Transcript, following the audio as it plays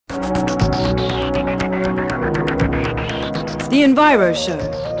The Enviro Show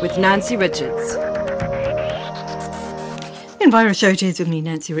with Nancy Richards. The Enviro Show is with me,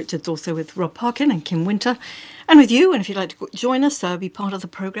 Nancy Richards, also with Rob Parkin and Kim Winter, and with you. And if you'd like to join us, be part of the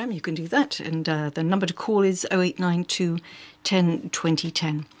programme, you can do that. And the number to call is 0892 10 20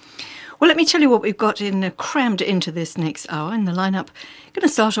 10. Well, let me tell you what we've got crammed into this next hour in the lineup. I'm going to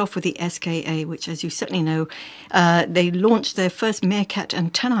start off with the SKA, which, as you certainly know, they launched their first meerkat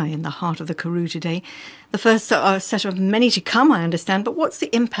antennae in the heart of the Karoo today. The first set of many to come, I understand, but what's the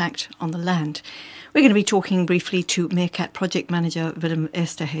impact on the land? We're going to be talking briefly to Meerkat Project Manager Willem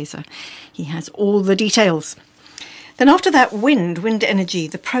Esterhuizen. He has all the details. Then after that, wind energy,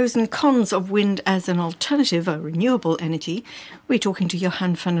 the pros and cons of wind as an alternative, a renewable energy. We're talking to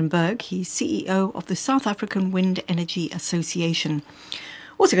Johan van den Berg. He's CEO of the South African Wind Energy Association.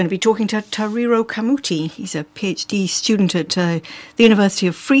 Also going to be talking to Tariro Kamuti. He's a PhD student at the University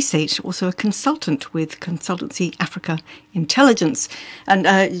of Free State, also a consultant with Consultancy Africa Intelligence. And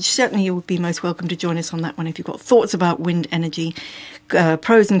certainly you would be most welcome to join us on that one. If you've got thoughts about wind energy,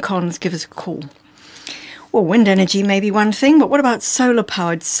 pros and cons, give us a call. Well, wind energy may be one thing, but what about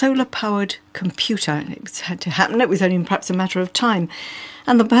solar-powered computer? It's had to happen. It was only perhaps a matter of time.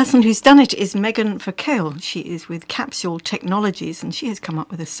 And the person who's done it is Megan Verkale. She is with Capsule Technologies, and she has come up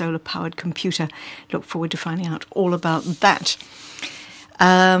with a solar-powered computer. Look forward to finding out all about that.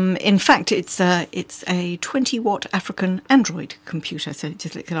 In fact, it's a 20-watt African Android computer. So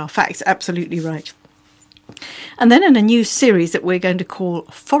just look at our facts. Absolutely right. And then in a new series that we're going to call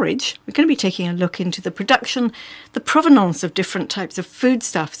Forage, we're going to be taking a look into the production, the provenance of different types of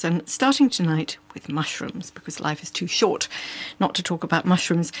foodstuffs, and starting tonight with mushrooms, because life is too short not to talk about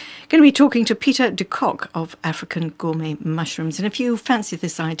mushrooms. Going to be talking to Peter de Kock of African Gourmet Mushrooms. And if you fancy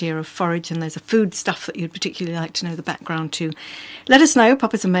this idea of forage and there's a foodstuff that you'd particularly like to know the background to, let us know.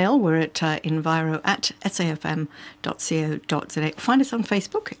 Pop us a mail. We're at enviro@safm.co.za. Find us on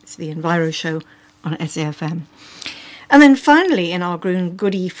Facebook. It's The Enviro Show on SAFM. And then finally, in our green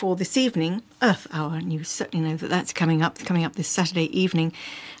goodie for this evening, Earth Hour, and you certainly know that that's coming up this Saturday evening,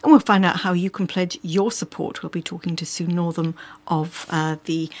 and we'll find out how you can pledge your support. We'll be talking to Sue Northam of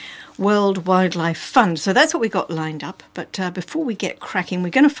the World Wildlife Fund. So that's what we got lined up. But before we get cracking,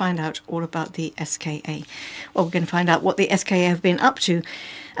 we're going to find out all about the SKA. Well, we're going to find out what the SKA have been up to.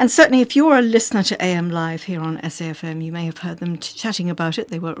 And certainly if you're a listener to AM Live here on SAFM, you may have heard them chatting about it.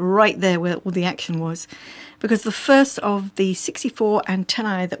 They were right there where all the action was, because the first of the 64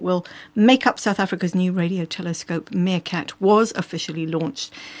 antennae that will make up South Africa's new radio telescope, Meerkat, was officially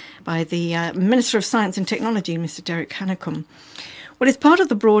launched by the Minister of Science and Technology, Mr. Derek Hanekom. Well, it's part of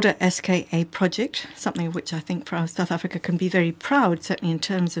the broader SKA project, something of which I think for South Africa can be very proud, certainly in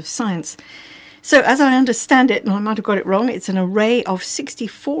terms of science. So as I understand it, and I might have got it wrong, it's an array of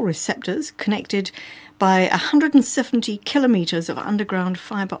 64 receptors connected by 170 kilometres of underground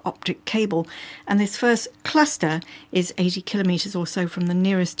fibre optic cable. And this first cluster is 80 kilometres or so from the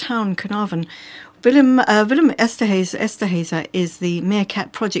nearest town, Carnarvon. Willem Esterhuizen is the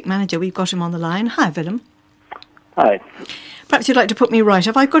Meerkat project manager. We've got him on the line. Hi, Willem. Hi. Perhaps you'd like to put me right.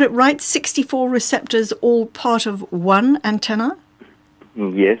 Have I got it right? 64 receptors, all part of one antenna?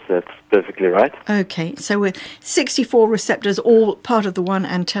 Yes, that's perfectly right. Okay, so with 64 receptors, all part of the one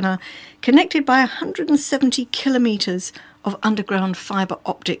antenna, connected by 170 kilometres of underground fibre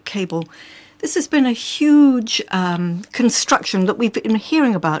optic cable. This has been a huge construction that we've been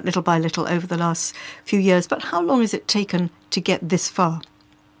hearing about little by little over the last few years, but how long has it taken to get this far?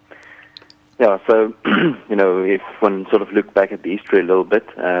 Yeah, so, if one sort of look back at the history a little bit,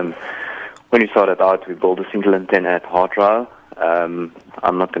 when we started out, we built a single antenna at Hartrail.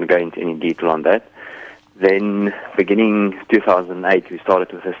 I'm not going to go into any detail on that. Then, beginning 2008, we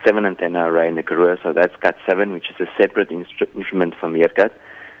started with a 7-antenna array in the Karoo, so that's CAT7, which is a separate instrument from Meerkat.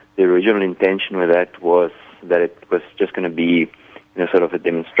 The original intention with that was that it was just going to be, sort of a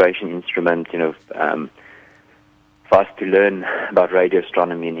demonstration instrument, for us to learn about radio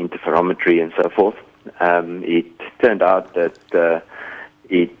astronomy and interferometry and so forth. It turned out that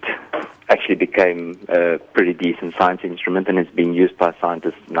it actually became a pretty decent science instrument, and it's being used by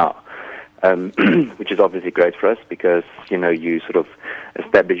scientists now, which is obviously great for us because, you sort of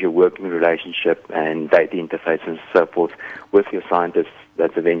establish a working relationship and data interface and so forth with your scientists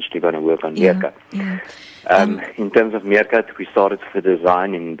that's eventually going to work on Meerkat. Yeah. In terms of Meerkat, we started with the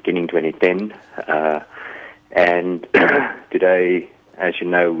design in beginning 2010, and today, as you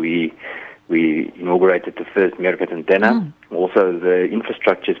know, we inaugurated the first Meerkat antenna. Also, the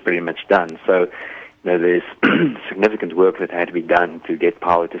infrastructure is pretty much done. So, there's significant work that had to be done to get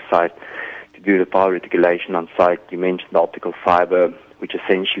power to site, to do the power reticulation on site. You mentioned the optical fiber. which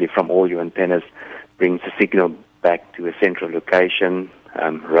essentially from all your antennas brings the signal back to a central location,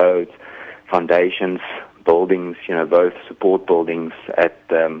 roads, foundations, buildings, both support buildings at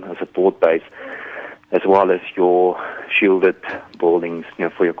a support base, as well as your shielded buildings,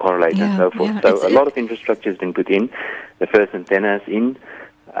 for your correlator and so forth. So a lot of infrastructure has been put in. The first antenna is in,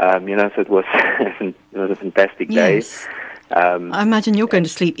 so it was, it was a fantastic day. I imagine you're going to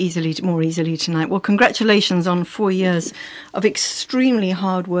sleep more easily tonight. Well, congratulations on 4 years of extremely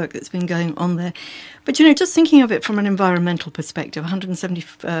hard work that's been going on there. But, just thinking of it from an environmental perspective,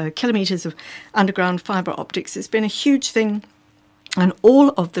 170 kilometres of underground fibre optics, it's been a huge thing. And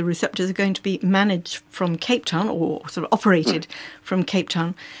all of the receptors are going to be managed from Cape Town, or sort of operated from Cape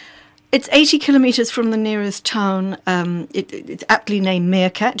Town. It's 80 kilometres from the nearest town. It's aptly named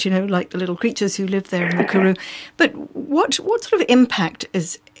Meerkat, like the little creatures who live there in the Karoo. But what sort of impact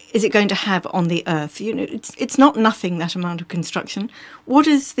is it going to have on the Earth? It's not nothing, that amount of construction. What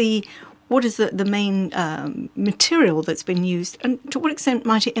is the main material that's been used, and to what extent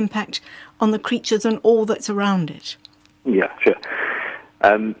might it impact on the creatures and all that's around it? Yeah, sure.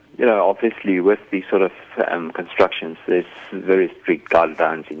 Obviously with these sort of constructions, there's very strict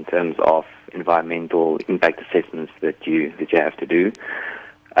guidelines in terms of environmental impact assessments that you have to do.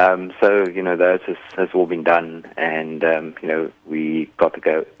 So those has all been done, and we got the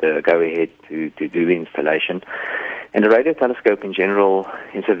go ahead to do the installation. And the radio telescope in general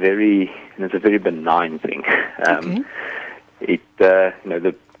is a very benign thing.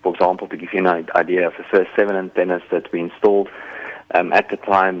 For example, to give you an idea of the first 7 antennas that we installed, at the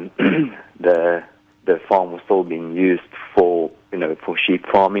time the farm was still being used for sheep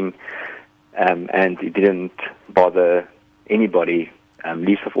farming, and it didn't bother anybody,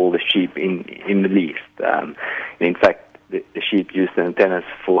 least of all the sheep in the least. In fact, the sheep used the antennas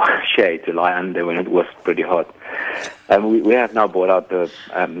for shade to lie under when it was pretty hot. We have now bought out the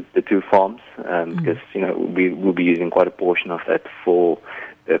 2 farms because we will be using quite a portion of that for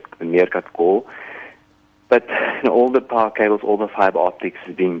the Meerkat core. But all the power cables, all the fiber optics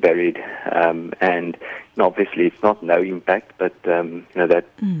is being buried, and obviously it's not no impact, but that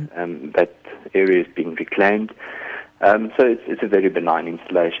area is being reclaimed. So it's a very benign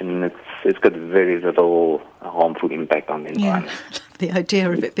installation, and it's got very little harmful impact on the environment. Yeah, the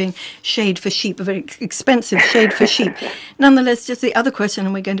idea of it being shade for sheep, a very expensive shade for sheep. Nonetheless, just the other question,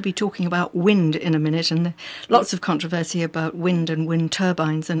 and we're going to be talking about wind in a minute, and lots of controversy about wind and wind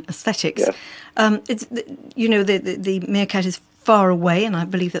turbines and aesthetics. Yeah. The Meerkat is far away, and I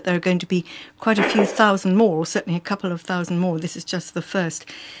believe that there are going to be quite a few thousand more, or certainly a couple of thousand more. This is just the first.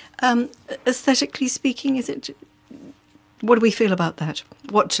 Aesthetically speaking, what do we feel about that?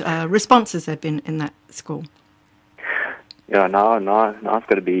 What responses there been in that school? Yeah, now I've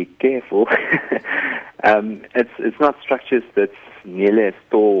got to be careful. It's not structures that's nearly as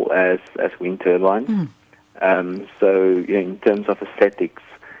tall as wind turbines. So in terms of aesthetics,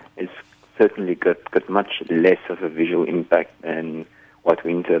 it's certainly got much less of a visual impact than what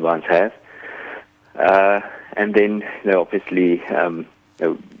wind turbines have. And then obviously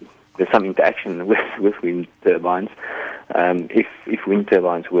there's some interaction with wind turbines. If wind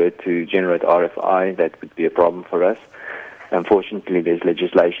turbines were to generate RFI, that would be a problem for us. Unfortunately, there's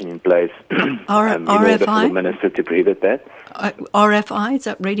legislation in place in order for the minister to prohibit that. RFI, is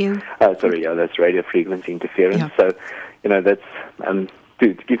that radio? That's radio frequency interference. Yeah. So, that's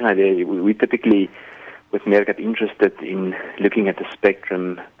to give an idea. We typically, with Meerkat, interested in looking at the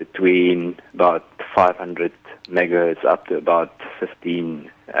spectrum between about 500 megahertz up to about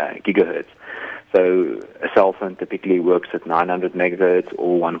 15 gigahertz. So a cell phone typically works at 900 megahertz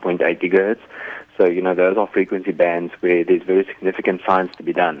or 1.8 gigahertz. So, those are frequency bands where there's very significant science to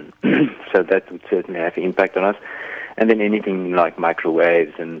be done. So that would certainly have an impact on us. And then anything like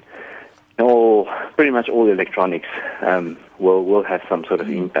microwaves and pretty much all the electronics will have some sort of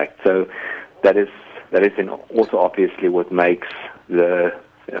impact. So that is then also obviously what makes the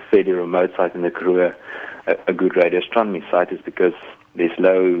fairly remote site in the Karoo a good radio astronomy site, is because there's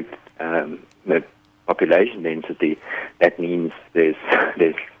low population density. That means there's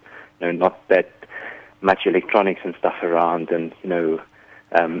not that much electronics and stuff around, and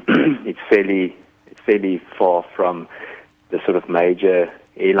it's fairly far from the sort of major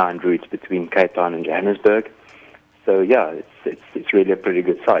airline routes between Cape Town and Johannesburg. So yeah, it's really a pretty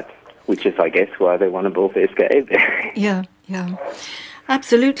good site, which is, I guess, why they want to build the SKA there. Yeah.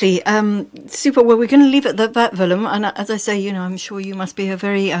 Absolutely. Super. Well, we're going to leave it at that, Willem. And as I say, I'm sure you must be a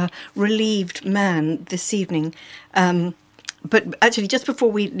very relieved man this evening. But actually, just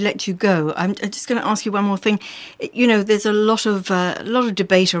before we let you go, I'm just going to ask you one more thing. You know, there's a lot of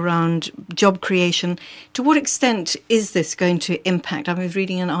debate around job creation. To what extent is this going to impact? I was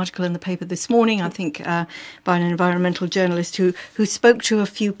reading an article in the paper this morning, I think, by an environmental journalist who spoke to a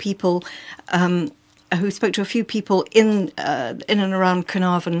few people. Who spoke to a few people in and around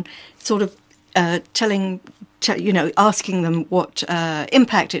Carnarvon, sort of asking them what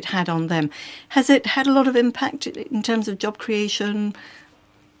impact it had on them. Has it had a lot of impact in terms of job creation?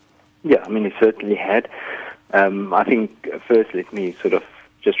 Yeah, I mean, it certainly had. I think first let me sort of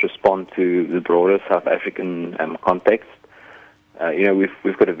just respond to the broader South African context.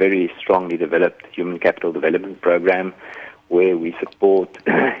 We've got a very strongly developed human capital development program where we support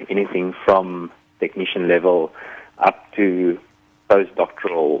anything from technician level up to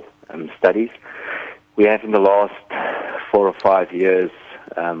postdoctoral studies. We have in the last 4 or 5 years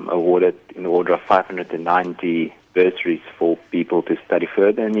awarded in the order of 590 bursaries for people to study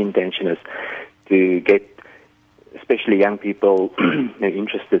further, and the intention is to get especially young people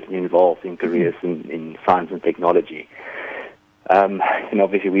interested and involved in careers in science and technology. And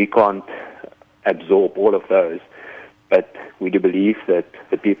obviously we can't absorb all of those, but we do believe that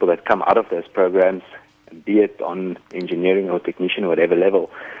the people that come out of those programs, be it on engineering or technician or whatever level,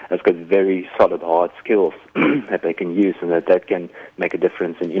 has got very solid hard skills that they can use and that can make a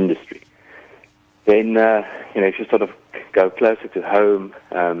difference in industry. Then, if you sort of go closer to home,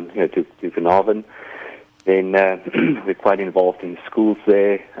 to Carnarvon, then we're quite involved in schools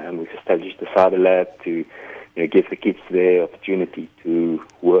there. We've established a cyber lab to give the kids the opportunity to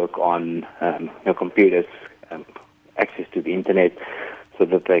work on computers, access to the internet, so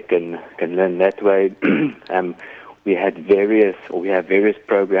that they can learn that way. We have various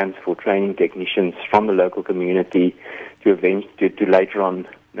programs for training technicians from the local community to later on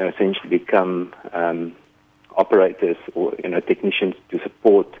essentially become operators or technicians to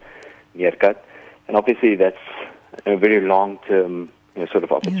support Meerkat. And obviously that's very long-term sort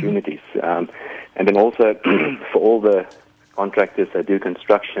of opportunities. And then also for all the contractors that do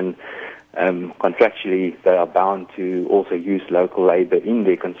construction, contractually they are bound to also use local labor in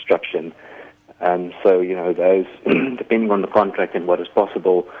their construction. So those, depending on the contract and what is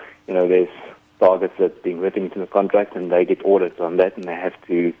possible, there's targets that are being written into the contract and they get audits on that and they have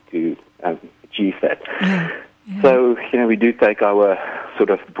to achieve that. Yeah. So, we do take our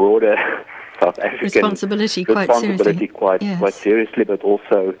sort of broader South African responsibility quite seriously, but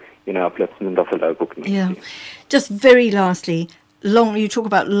also, upliftment of the local community. Yeah. Just very lastly, you talk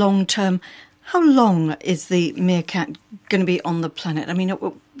about long term. How long is the meerkat going to be on the planet? I mean,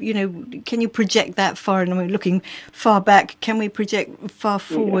 can you project that far? And we're looking far back. Can we project far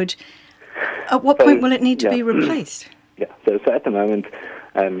forward? Yeah. At what point will it need to be replaced? Yeah. So at the moment,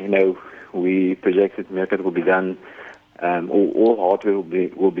 we project that meerkat will be done. All hardware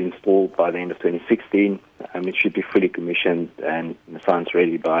will be installed by the end of 2016. It should be fully commissioned and science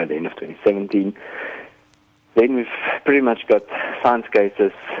ready by the end of 2017. Then we've pretty much got science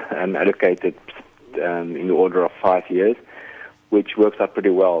cases allocated in the order of 5 years, which works out pretty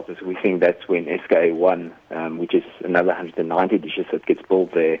well because we think that's when SKA1, which is another 190 dishes that gets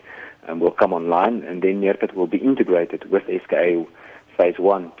built there, will come online, and then Meerkat will be integrated with SKA Phase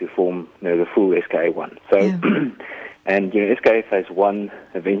 1 to form the full SKA1. So, yeah. And SKA Phase 1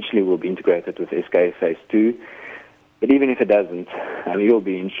 eventually will be integrated with SKA Phase 2, but even if it doesn't, it will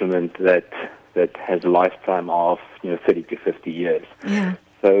be an instrument that has a lifetime of 30 to 50 years. Yeah.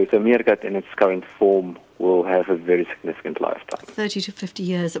 So Meerkat in its current form will have a very significant lifetime. 30 to 50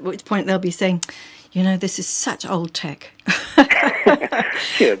 years, at which point they'll be saying, this is such old tech.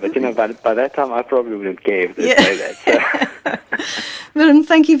 Yeah, but by that time I probably wouldn't care if they say that. So. Willem,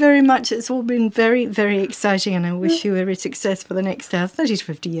 thank you very much. It's all been very, very exciting, and I wish you every success for the next 30 to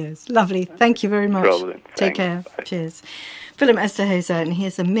 50 years. Lovely. Thank you very much. No problem. Take care. Bye. Cheers. Willem Esterhuizen, and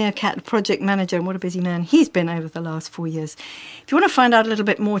he's a Meerkat project manager, and what a busy man he's been over the last 4 years. If you want to find out a little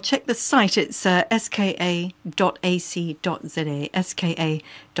bit more, check the site. It's ska.ac.za,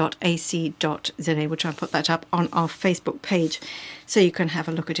 ska.ac.za. We'll try and put that up on our Facebook page so you can have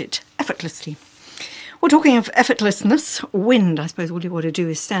a look at it effortlessly. Well, talking of effortlessness, wind, I suppose all you want to do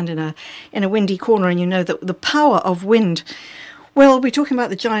is stand in a windy corner and you know that the power of wind. Well, we're talking about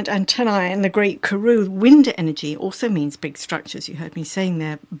the giant antennae in the Great Karoo. Wind energy also means big structures, you heard me saying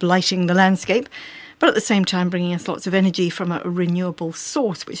there, blighting the landscape, but at the same time bringing us lots of energy from a renewable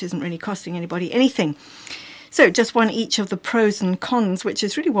source, which isn't really costing anybody anything. So just one each of the pros and cons, which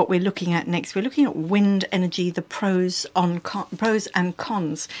is really what we're looking at next. We're looking at wind energy, the pros and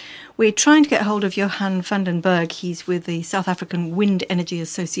cons. We're trying to get hold of Johan van den Berg. He's with the South African Wind Energy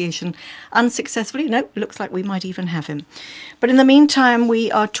Association. Unsuccessfully. No, looks like we might even have him. But in the meantime, we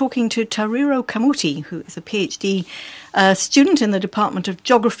are talking to Tariro Kamuti, who is a PhD student in the Department of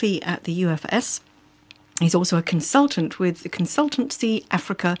Geography at the UFS. He's also a consultant with the Consultancy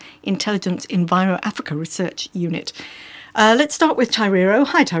Africa Intelligence Enviro Africa Research Unit. Let's start with Tariro.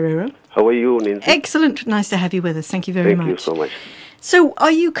 Hi, Tariro. How are you, Nancy? Excellent. Nice to have you with us. Thank you very much. Thank you so much. So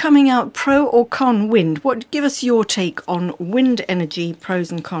are you coming out pro or con wind? Give us your take on wind energy, pros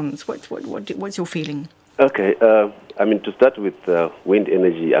and cons. What's your feeling? Okay. To start with wind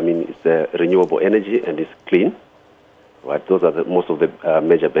energy, it's renewable energy and it's clean. Right, those are most of the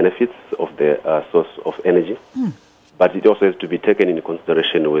major benefits of the source of energy. But it also has to be taken into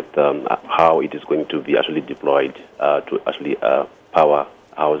consideration with how it is going to be actually deployed to actually power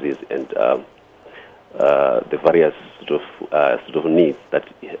houses and the various sort of needs that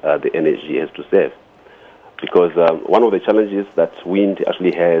the energy has to serve. Because one of the challenges that wind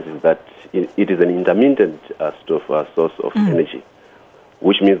actually has is that it is an intermittent source of energy,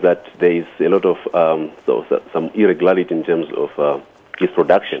 which means that there is a lot of some irregularity in terms of its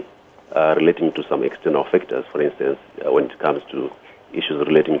production relating to some external factors, for instance, when it comes to issues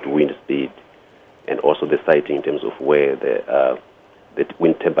relating to wind speed and also the siting in terms of where the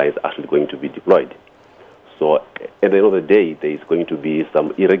wind turbine is actually going to be deployed. So at the end of the day, there is going to be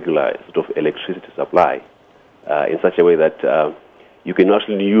some irregular sort of electricity supply in such a way that you can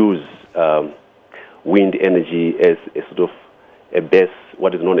actually use wind energy as a sort of a base,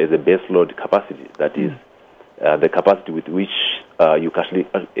 what is known as a base load capacity. That is the capacity with which you can actually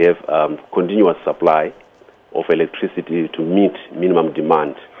have continuous supply of electricity to meet minimum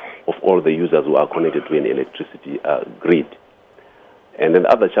demand of all the users who are connected to an electricity grid. And then the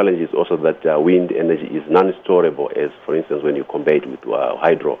other challenge is also that wind energy is non-storable, as for instance when you compare it with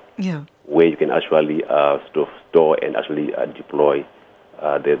hydro, where you can actually store and actually deploy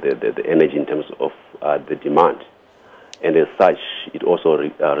the energy in terms of the demand. And as such, it also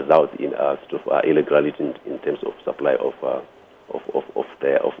results in illegality in terms of supply of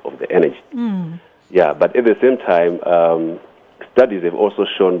the energy. Yeah, but at the same time, studies have also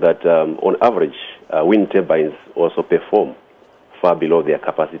shown that on average, wind turbines also perform far below their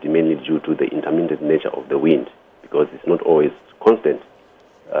capacity, mainly due to the intermittent nature of the wind, because it's not always constant.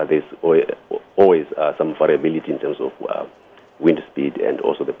 There's always some variability in terms of wind speed and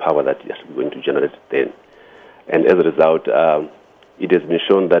also the power that is actually going to generate then. And as a result, it has been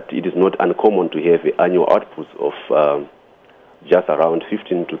shown that it is not uncommon to have annual outputs of just around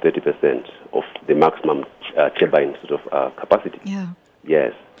 15 to 30% of the maximum turbine capacity. Yeah.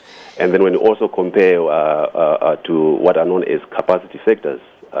 Yes. And then when you also compare to what are known as capacity factors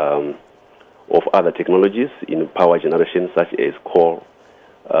of other technologies in power generation, such as coal,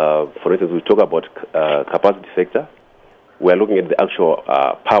 for instance, we talk about capacity factor. We are looking at the actual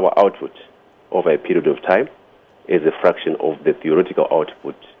power output over a period of time as a fraction of the theoretical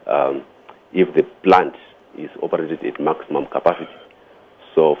output if the plant is operated at maximum capacity.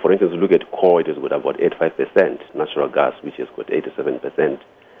 So, for instance, look at coal, it has got about 85%, natural gas, which has got 87%,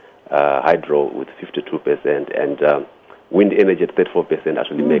 hydro with 52%, and wind energy at 34%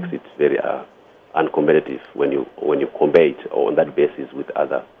 actually makes it very uncompetitive when you compare it on that basis with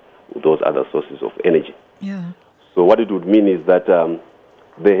those other sources of energy. Yeah. So what it would mean is that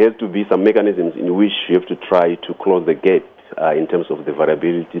there has to be some mechanisms in which you have to try to close the gap in terms of the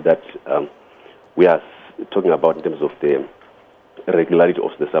variability that we are talking about in terms of the regularity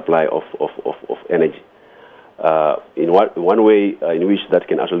of the supply of energy. In one way in which that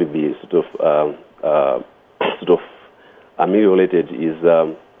can actually be sort of ameliorated is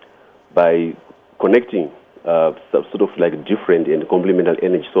by connecting sort of like different and complementary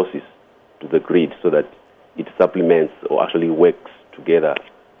energy sources to the grid, so that it supplements or actually works together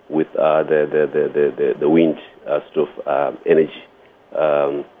with the wind energy,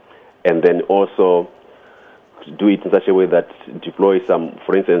 and then also do it in such a way that deploy some,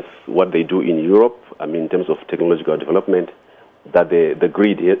 for instance, what they do in Europe, in terms of technological development, that the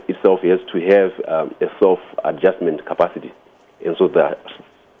grid itself has to have a self-adjustment capacity. And so there are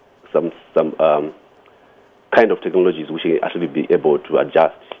some kind of technologies which can actually be able to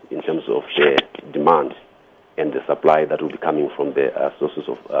adjust in terms of the demand and the supply that will be coming from the sources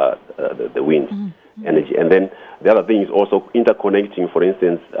of the wind energy. And then the other thing is also interconnecting, for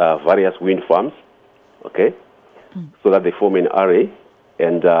instance, various wind farms, okay, so that they form an array,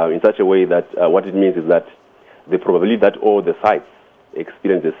 and in such a way that what it means is that the probability that all the sites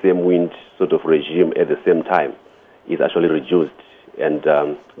experience the same wind sort of regime at the same time is actually reduced, and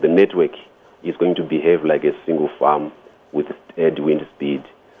the network is going to behave like a single farm with steady wind speed,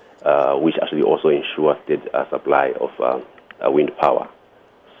 which actually also ensures steady supply of wind power.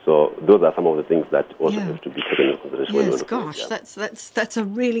 So those are some of the things that also have to be taken into consideration. Yes, gosh, that's a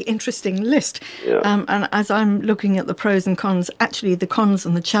really interesting list. Yeah. And as I'm looking at the pros and cons, actually the cons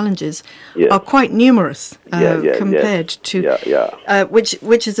and the challenges are quite numerous compared to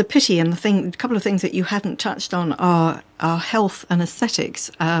which is a pity. And a couple of things that you hadn't touched on are health and aesthetics,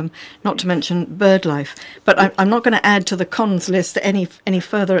 not to mention bird life. But I'm not going to add to the cons list any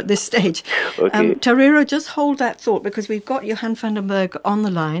further at this stage. Okay. Tariro, just hold that thought, because we've got Johan van den Berg on the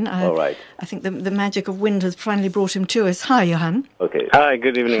line. All right. I think the magic of wind has finally brought him to us. Hi, Johan. Okay. Hi,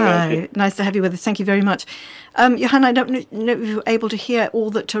 good evening. Hi, Nancy. nice to have you with us. Thank you very much. Johan, I don't know if you were able to hear all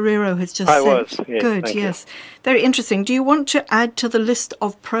that Tariro has just said. I was, yes. Good, Thank yes. Very interesting. Do you want to add to the list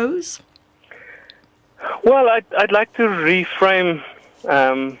of pros? Well, I'd like to reframe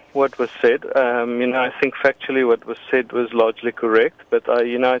what was said. I think factually what was said was largely correct, but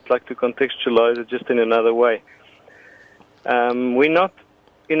I'd like to contextualize it just in another way. We're not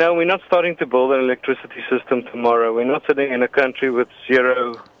starting to build an electricity system tomorrow. We're not sitting in a country with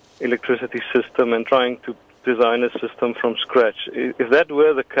zero electricity system and trying to design a system from scratch. If that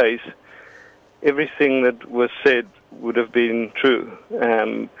were the case, everything that was said would have been true.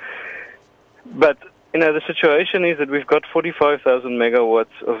 But the situation is that we've got 45,000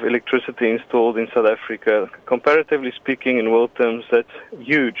 megawatts of electricity installed in South Africa. Comparatively speaking, in world terms, that's a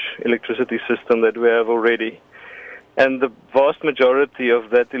huge electricity system that we have already. And the vast majority of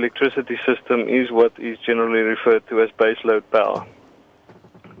that electricity system is what is generally referred to as baseload power.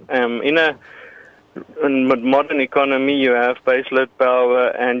 In a modern economy, you have baseload power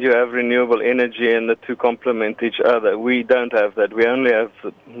and you have renewable energy, and the two complement each other. We don't have that. We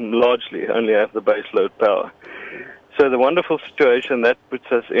largely only have the baseload power. So the wonderful situation that puts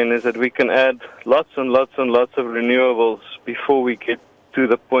us in is that we can add lots and lots and lots of renewables before we get to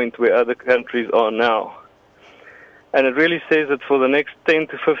the point where other countries are now. And it really says that for the next 10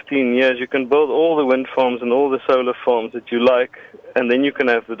 to 15 years, you can build all the wind farms and all the solar farms that you like, and then you can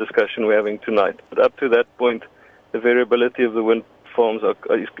have the discussion we're having tonight. But up to that point, the variability of the wind farms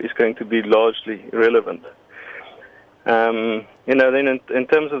is going to be largely irrelevant. Then in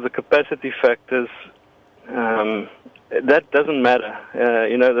terms of the capacity factors, that doesn't matter.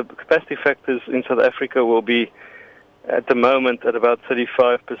 The capacity factors in South Africa will be at the moment at about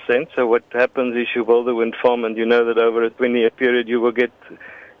 35%. So what happens is you build a wind farm, and you know that over a 20-year period you will get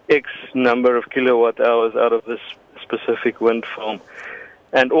X number of kilowatt hours out of this specific wind farm.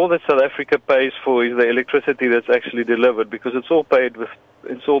 And all that South Africa pays for is the electricity that's actually delivered, because it's all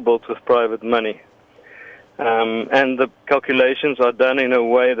built with private money. And the calculations are done in a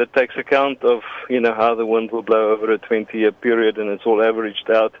way that takes account of, how the wind will blow over a 20-year period, and it's all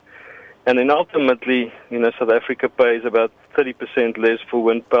averaged out. And then ultimately, South Africa pays about 30% less for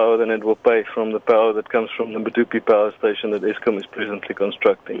wind power than it will pay from the power that comes from the Medupi power station that Eskom is presently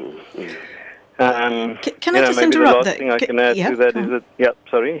constructing. Can I just interrupt the last that? thing I can add to that is that,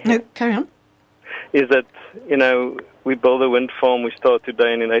 sorry? No, carry on. Is that, we build a wind farm, we start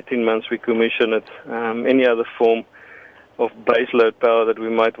today, and in 18 months we commission it. Any other form of baseload power that we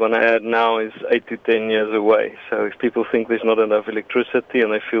might want to add now is 8 to 10 years away. So if people think there's not enough electricity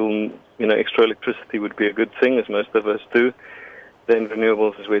and they feel, extra electricity would be a good thing, as most of us do, then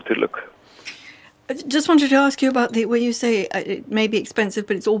renewables is where to look. I just wanted to ask you about where you say it may be expensive,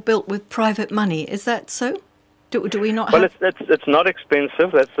 but it's all built with private money. Is that so? Do we not have... Well, it's not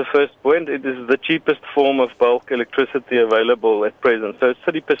expensive. That's the first point. It is the cheapest form of bulk electricity available at present. So it's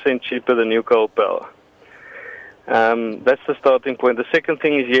 30% cheaper than new coal power. That's the starting point. The second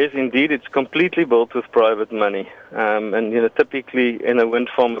thing is, yes, indeed, it's completely built with private money. And typically in a wind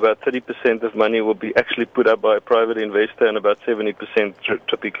farm, about 30% of money will be actually put up by a private investor, and about 70%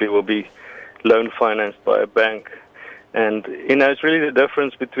 typically will be loan financed by a bank. And, it's really the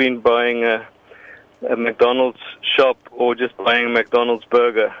difference between buying a McDonald's shop or just buying a McDonald's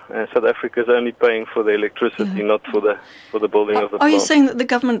burger. South Africa is only paying for the electricity, not for the building of the plant. Are you saying that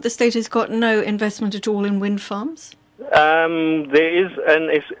the state has got no investment at all in wind farms? There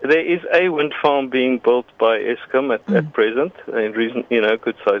is a wind farm being built by Eskom at present, a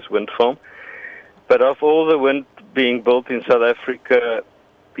good-sized wind farm. But of all the wind being built in South Africa,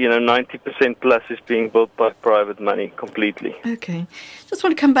 90% plus is being built by private money completely. Okay. Just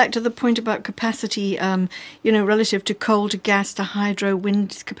want to come back to the point about capacity, relative to coal, to gas, to hydro.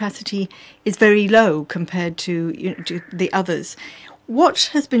 Wind capacity is very low compared to the others. What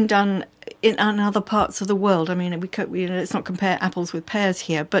has been done in other parts of the world? I mean, let's not compare apples with pears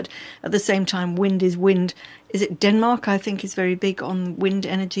here, but at the same time, wind is wind. Is it Denmark, I think, is very big on wind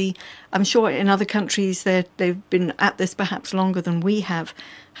energy? I'm sure in other countries they've been at this perhaps longer than we have.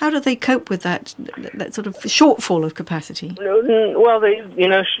 How do they cope with that sort of shortfall of capacity? Well,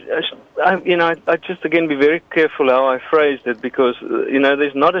 I just again be very careful how I phrased it, because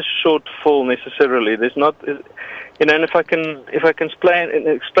there's not a shortfall necessarily. There's not, and if I can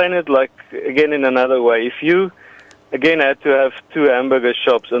explain it like again in another way. If you again had to have two hamburger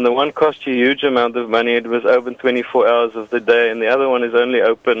shops, and the one cost you a huge amount of money, it was open 24 hours of the day, and the other one is only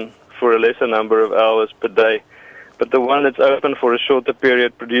open for a lesser number of hours per day, but the one that's open for a shorter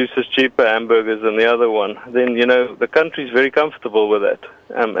period produces cheaper hamburgers than the other one, then, the country's very comfortable with that.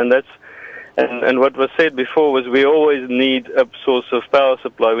 And what was said before was we always need a source of power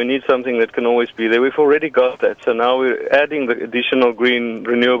supply. We need something that can always be there. We've already got that. So now we're adding the additional green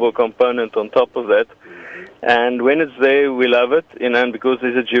renewable component on top of that. And when it's there, we love it, and because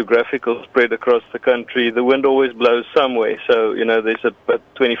there's a geographical spread across the country, the wind always blows somewhere. So, there's about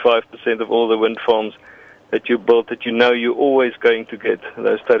 25% of all the wind farms that you built that you're always going to get.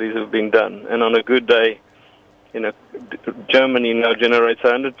 Those studies have been done. And on a good day, Germany now generates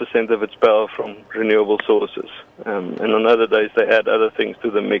 100% of its power from renewable sources. And on other days, they add other things to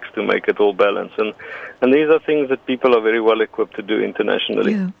the mix to make it all balance. And these are things that people are very well equipped to do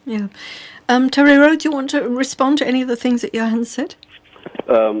internationally. Yeah. Tarero, do you want to respond to any of the things that Johan said?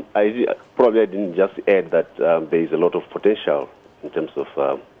 I didn't just add that there is a lot of potential in terms of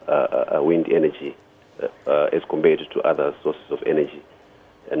wind energy as compared to other sources of energy.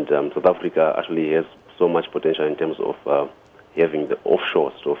 And South Africa actually has so much potential in terms of having the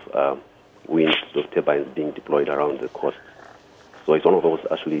offshore wind turbines being deployed around the coast. So it's one of those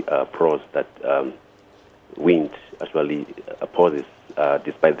actually pros that wind actually poses,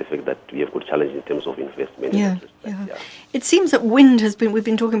 despite the fact that we have got challenge in terms of investment. Yeah. It seems that we've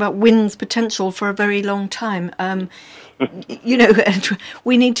been talking about wind's potential for a very long time. And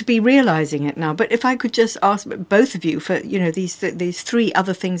we need to be realising it now. But if I could just ask both of you for, these three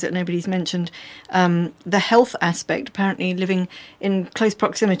other things that nobody's mentioned, the health aspect, apparently living in close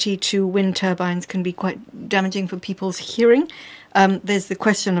proximity to wind turbines can be quite damaging for people's hearing. There's the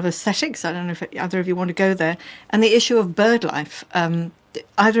question of aesthetics. I don't know if either of you want to go there. And the issue of bird life.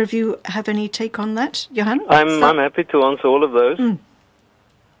 Either of you have any take on that? Johan? I'm happy to answer all of those.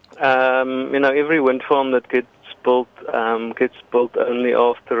 Every wind farm that gets built only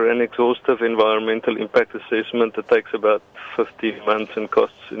after an exhaustive environmental impact assessment that takes about 15 months and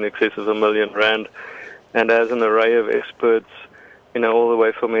costs in excess of R1 million, and has an array of experts, all the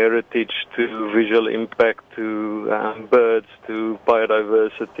way from heritage to visual impact to birds to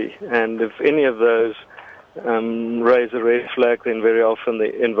biodiversity. And if any of those raise a red flag, then very often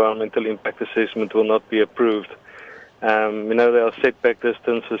the environmental impact assessment will not be approved. There are setback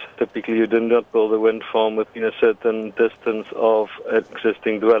distances. Typically, you do not build a wind farm within a certain distance of an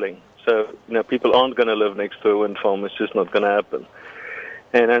existing dwelling. So, people aren't going to live next to a wind farm. It's just not going to happen.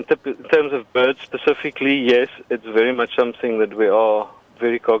 And in terms of birds specifically, yes, it's very much something that we are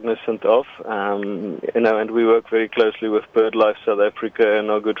very cognizant of. And we work very closely with BirdLife South Africa and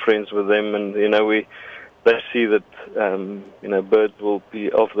are good friends with them. And, they see that, birds will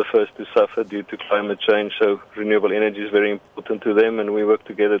be of the first to suffer due to climate change. So renewable energy is very important to them. And we work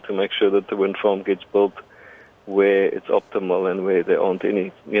together to make sure that the wind farm gets built where it's optimal and where there aren't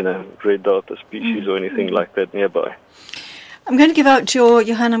any, red dot species or anything like that nearby. I'm going to give out your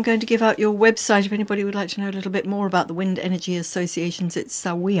your website if anybody would like to know a little bit more about the Wind Energy Associations. It's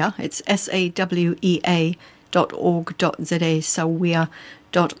SAWEA. It's SAWEA.org.za, SAWEA.org.za.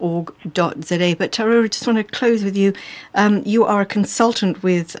 But Tarero, I just want to close with you. You are a consultant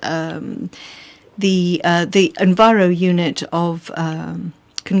with the Enviro unit of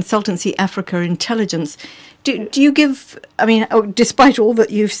Consultancy Africa Intelligence. Do you give, despite all that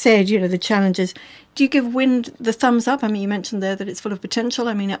you've said, the challenges, do you give wind the thumbs up? You mentioned there that it's full of potential.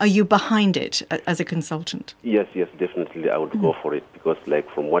 Are you behind it as a consultant? Yes, definitely I would go for it, because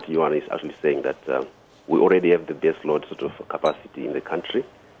from what Johan is actually saying, that we already have the base load capacity in the country,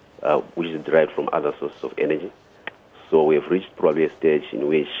 which is derived from other sources of energy. So we have reached probably a stage in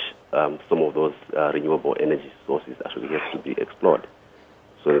which some of those renewable energy sources actually have to be explored.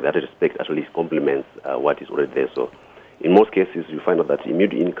 So in that respect actually complements what is already there. So in most cases, you find out that in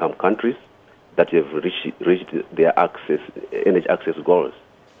middle-income countries that have reached their energy access goals,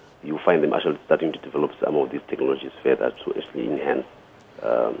 you find them actually starting to develop some of these technologies further to actually enhance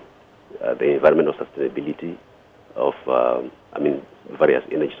the environmental sustainability of various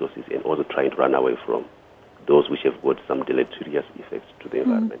energy sources, and also trying to run away from those which have got some deleterious effects to the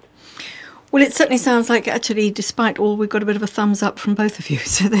environment. Well, it certainly sounds like, actually, despite all, we've got a bit of a thumbs up from both of you.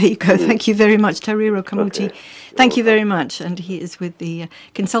 So there you go. Thank you very much, Tariro Kamuti. Okay. Thank you very much. And he is with the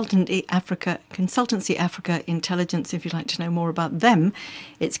Consultancy Africa Intelligence. If you'd like to know more about them,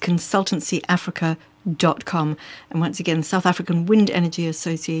 it's consultancyafrica.com. And once again, South African Wind Energy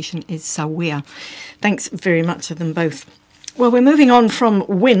Association is SAWIA. Thanks very much to them both. Well, we're moving on from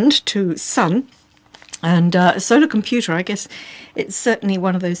wind to sun. And a solar computer, I guess it's certainly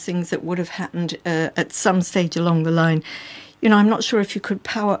one of those things that would have happened at some stage along the line. You know, I'm not sure if you could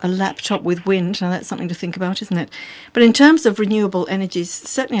power a laptop with wind. Now, that's something to think about, isn't it? But in terms of renewable energies,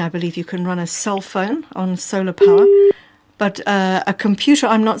 certainly I believe you can run a cell phone on solar power. But a computer,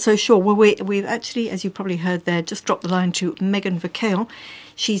 I'm not so sure. Well, we've actually, as you probably heard there, just dropped the line to Megan Verkale.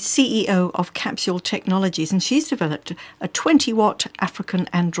 She's CEO of Capsule Technologies, and she's developed a 20-watt African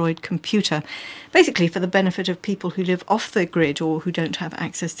Android computer, basically for the benefit of people who live off the grid or who don't have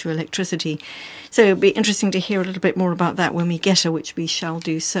access to electricity. So it'll be interesting to hear a little bit more about that when we get her, which we shall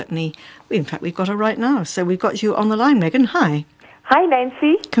do certainly. In fact, we've got her right now. So we've got you on the line, Megan. Hi. Hi,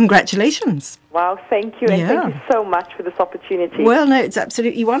 Nancy. Congratulations. Wow, thank you. And thank you so much for this opportunity. Well, no, it's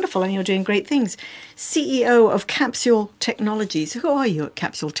absolutely wonderful, and you're doing great things. CEO of Capsule Technologies. Who are you at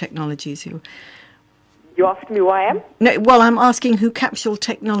Capsule Technologies? You asked me who I am? No, well, I'm asking who Capsule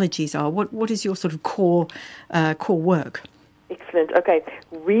Technologies are. What is your sort of core work? Excellent. Okay.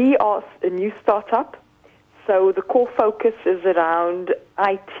 We are a new startup. So the core focus is around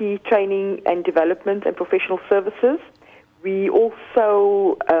IT training and development and professional services. We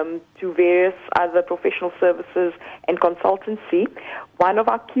also do various other professional services and consultancy. One of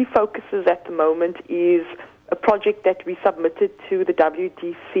our key focuses at the moment is a project that we submitted to the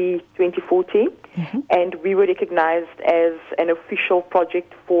WDC 2014, and we were recognized as an official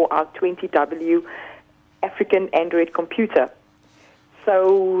project for our 20W African Android computer.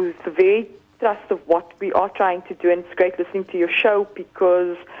 So the very thrust of what we are trying to do, and it's great listening to your show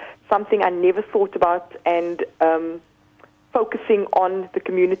because something I never thought about, and focusing on the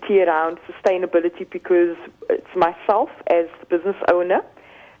community around sustainability, because it's myself as the business owner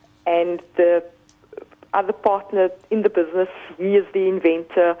and the other partner in the business. He is the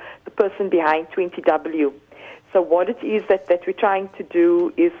inventor, the person behind 20W. So what it is that we're trying to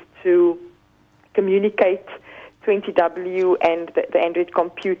do is to communicate 20W and the Android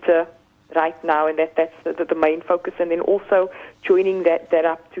computer right now, and that's the main focus, and then also joining that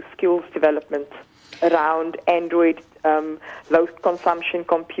up to skills development around Android, low consumption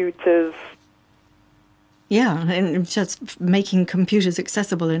computers. Yeah, and just making computers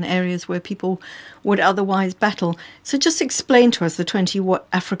accessible in areas where people would otherwise battle. So just explain to us the 20-watt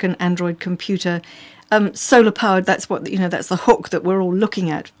African Android computer, solar powered. That's what, that's the hook that we're all looking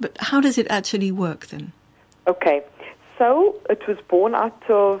at. But how does it actually work then? Okay, so it was born out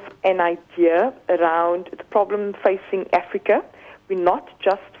of an idea around the problem facing Africa. We're not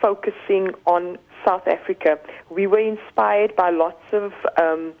just focusing on South Africa. We were inspired by lots of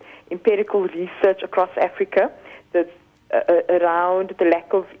empirical research across Africa around the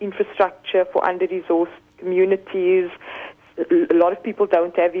lack of infrastructure for under-resourced communities. A lot of people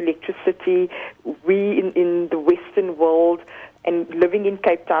don't have electricity. We in the Western world, and living in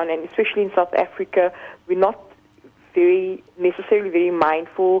Cape Town, and especially in South Africa, we're not necessarily very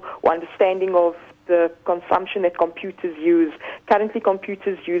mindful or understanding of the consumption that computers use. Currently,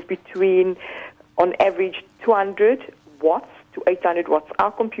 computers use between, on average, 200 watts to 800 watts.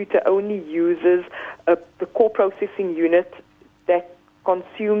 Our computer only uses the core processing unit that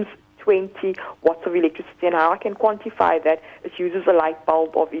consumes 20 watts of electricity. And how I can quantify that, it uses a light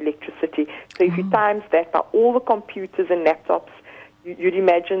bulb of electricity. So if you times that by all the computers and laptops, you'd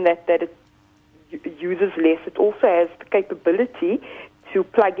imagine that it uses less. It also has the capability to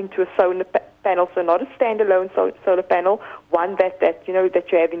plug into a solar panel, so not a standalone solar panel, one that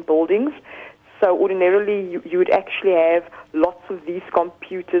you have in buildings. So ordinarily, you would actually have lots of these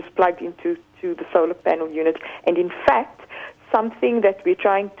computers plugged into the solar panel unit. And in fact, something that we're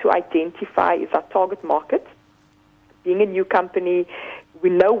trying to identify is our target market. Being a new company,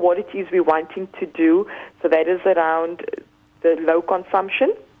 we know what it is we're wanting to do. So that is around the low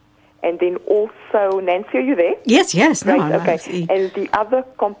consumption. And then also, Nancy, are you there? Yes. Right, no, okay. And the other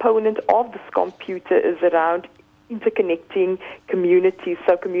component of this computer is around interconnecting communities.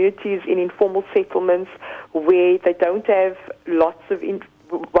 So communities in informal settlements where they don't have lots of,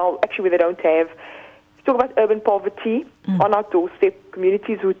 where they don't have, talk about urban poverty on our doorstep,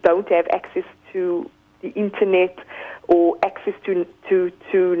 communities who don't have access to the internet or access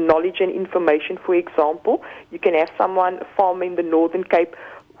to knowledge and information. For example, you can have someone, a farmer in the Northern Cape,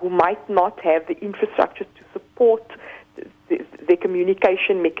 who might not have the infrastructure to support their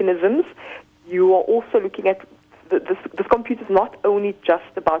communication mechanisms. You are also looking at this computer is not only just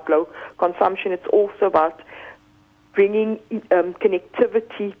about low consumption, it's also about bringing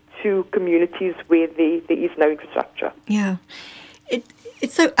connectivity to communities where there is no infrastructure. Yeah. It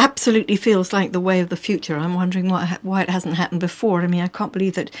so absolutely feels like the way of the future. I'm wondering why it hasn't happened before. I mean, I can't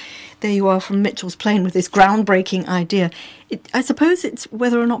believe that there you are from Mitchell's Plain with this groundbreaking idea. I suppose it's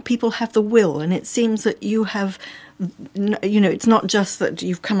whether or not people have the will, and it seems that you have, it's not just that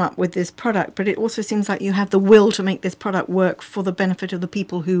you've come up with this product, but it also seems like you have the will to make this product work for the benefit of the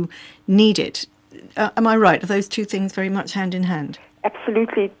people who need it. Am I right? Are those two things very much hand in hand?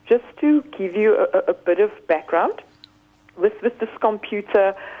 Absolutely. Just to give you a bit of background, with this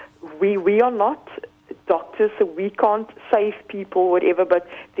computer, we are not doctors, so we can't save people, whatever, but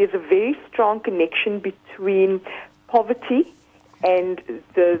there's a very strong connection between poverty and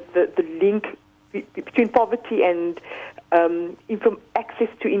the link between poverty and access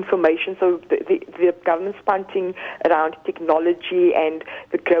to information. So the government's punting around technology and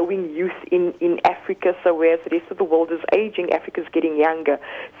the growing youth in Africa. So whereas the rest of the world is aging, Africa's getting younger.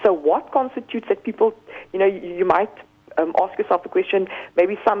 So what constitutes that people, you might ask yourself the question,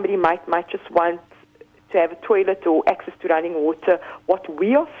 maybe somebody might just want to have a toilet or access to running water. What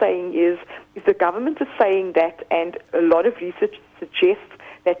we are saying is, if the government is saying that, and a lot of research suggests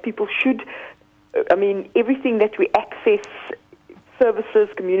that people should, everything that we access, services,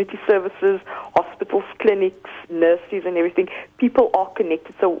 community services, hospitals, clinics, nurses and everything, people are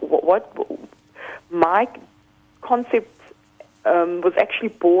connected. So what my concept was actually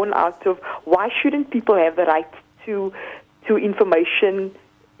born out of, why shouldn't people have the right to information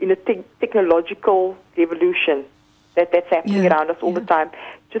in a technological revolution that's happening around us all the time?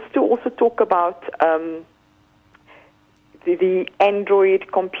 Just to also talk about the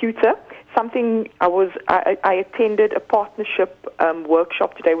Android computer, something I attended a partnership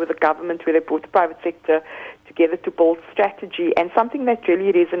workshop today with the government where they brought the private sector together to build strategy, and something that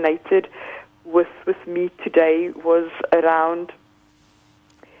really resonated with me today was around,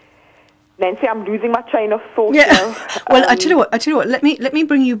 Nancy, I'm losing my train of thought. Yeah. Now. Well, I tell you what. Let me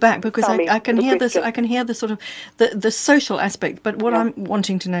bring you back, because I can hear this. I can hear the sort of the social aspect. But what I'm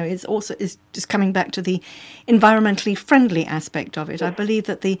wanting to know is just coming back to the environmentally friendly aspect of it. I believe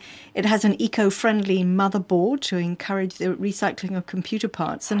that it has an eco-friendly motherboard to encourage the recycling of computer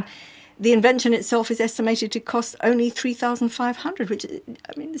parts, and the invention itself is estimated to cost only $3,500. Which,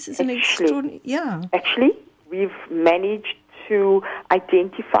 this is an extraordinary. Yeah. Actually, we've managed to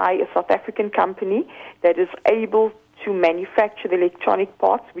identify a South African company that is able to manufacture the electronic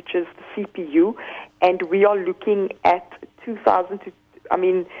parts, which is the CPU, and we are looking at 2,000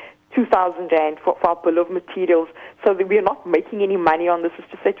 Rand for our bill of materials. So that we are not making any money on this. It's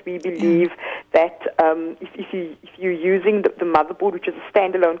just that we believe that if you're using the motherboard, which is a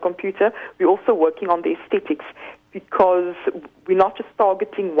standalone computer, we're also working on the aesthetics, because we're not just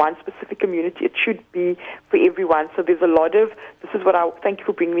targeting one specific community. It should be for everyone. So there's a lot of, thank you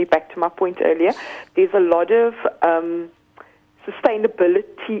for bringing me back to my point earlier, there's a lot of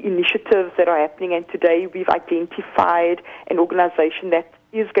sustainability initiatives that are happening, and today we've identified an organization that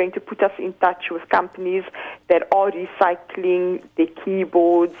is going to put us in touch with companies that are recycling their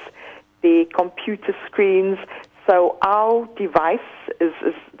keyboards, their computer screens. So our device is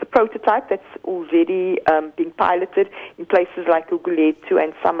the prototype that's already being piloted in places like Uguletu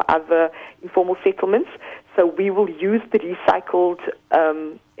and some other informal settlements. So we will use the recycled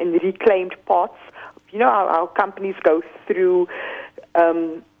and reclaimed parts. Our companies go through,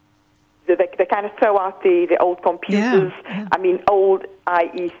 they kind of throw out the old computers. Yeah. Old,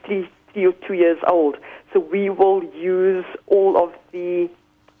 i.e. 3 or 2 years old. So we will use all of the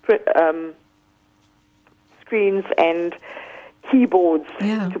screens and keyboards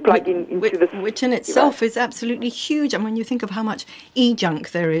to plug into this. Which in itself device is absolutely huge. And when you think of how much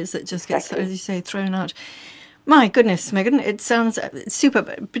e-junk there is that just gets, as you say, thrown out. My goodness, Megan, it sounds super,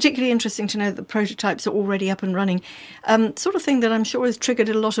 particularly interesting to know that the prototypes are already up and running. Sort of thing that I'm sure has triggered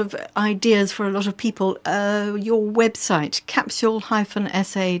a lot of ideas for a lot of people. Your website,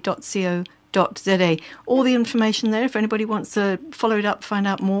 capsule-sa.co.za. All the information there if anybody wants to follow it up, find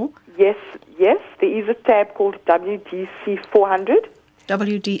out more. Yes, there is a tab called WDC 400.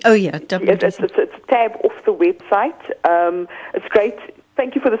 WDC. It's a tab off the website. It's great.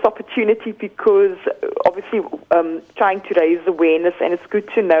 Thank you for this opportunity, because obviously trying to raise awareness, and it's good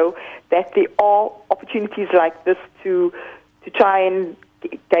to know that there are opportunities like this to try and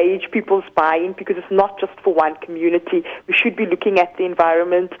gauge people's buy-in, because it's not just for one community. We should be looking at the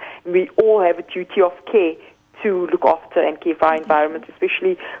environment, and we all have a duty of care to look after and care for our environment,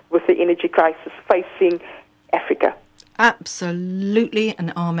 especially with the energy crisis facing Africa. Absolutely,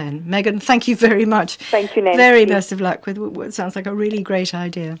 and amen. Megan, thank you very much. Thank you, Nancy. Very best of luck with what sounds like a really great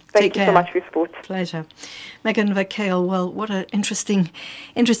idea. Thank Take you care. so much for your support. Pleasure. Megan Verkale, well, what an interesting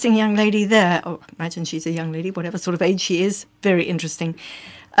young lady there. Oh, imagine she's a young lady, whatever sort of age she is. Very interesting.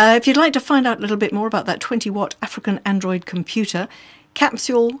 If you'd like to find out a little bit more about that 20-watt African Android computer,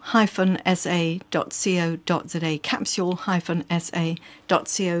 capsule-sa.co.za,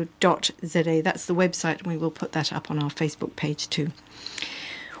 capsule-sa.co.za. That's the website, and we will put that up on our Facebook page too.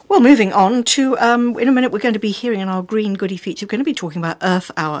 Well, moving on to, in a minute, we're going to be hearing in our Green Goodie feature, we're going to be talking about Earth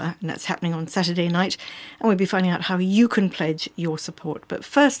Hour, and that's happening on Saturday night, and we'll be finding out how you can pledge your support. But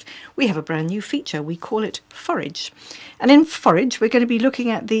first, we have a brand new feature. We call it Forage. And in Forage, we're going to be looking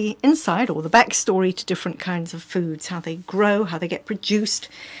at the inside or the backstory to different kinds of foods, how they grow, how they get produced.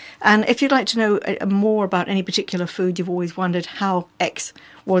 And if you'd like to know more about any particular food, you've always wondered how X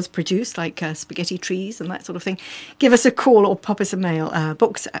was produced, like spaghetti trees and that sort of thing, give us a call or pop us a mail.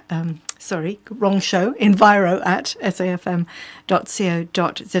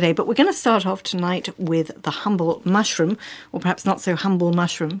 Enviro@safm.co.za. But we're going to start off tonight with the humble mushroom, or perhaps not so humble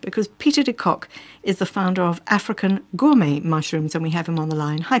mushroom, because Peter de Kock is the founder of African Gourmet Mushrooms, and we have him on the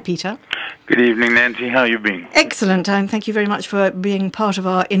line. Hi, Peter. Good evening, Nancy. How are you been? Excellent, and thank you very much for being part of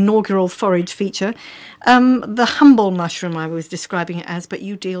our inaugural Forage feature. The humble mushroom I was describing it as, but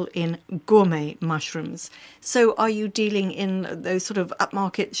you deal in gourmet mushrooms. So are you dealing in those sort of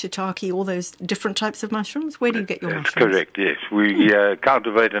upmarket shiitake, all those different types of mushrooms? Where do you get your mushrooms? That's correct, yes. We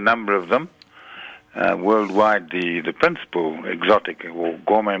cultivate a number of them. Worldwide, the principal exotic or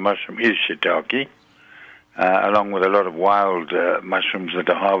gourmet mushroom is shiitake, along with a lot of wild mushrooms that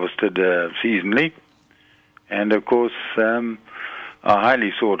are harvested seasonally. And, of course, are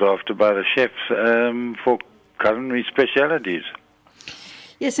highly sought after by the chefs for culinary specialities.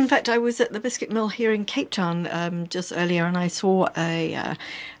 Yes, in fact, I was at the biscuit mill here in Cape Town just earlier, and I saw I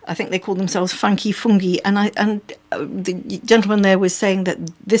think they call themselves Funky Fungi, and the gentleman there was saying that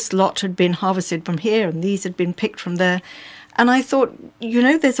this lot had been harvested from here, and these had been picked from there. And I thought,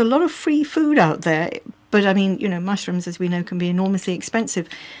 there's a lot of free food out there, but I mean, mushrooms, as we know, can be enormously expensive.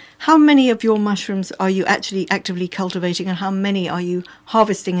 How many of your mushrooms are you actually actively cultivating, and how many are you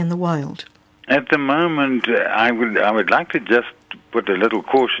harvesting in the wild? At the moment, I would like to just put a little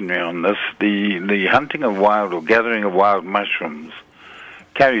cautionary on this. The hunting of wild or gathering of wild mushrooms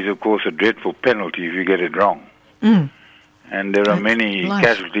carries, of course, a dreadful penalty if you get it wrong. Mm. And there are many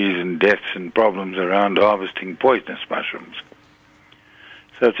casualties and deaths and problems around harvesting poisonous mushrooms.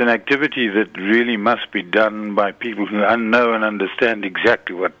 So it's an activity that really must be done by people who know and understand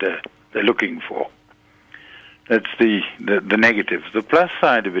exactly what they're looking for. That's the negative. The plus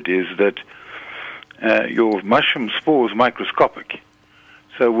side of it is that your mushroom spore is microscopic.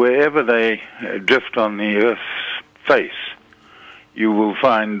 So wherever they drift on the Earth's face, you will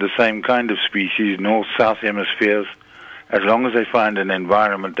find the same kind of species, north, south hemispheres, as long as they find an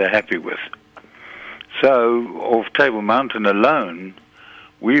environment they're happy with. So off Table Mountain alone,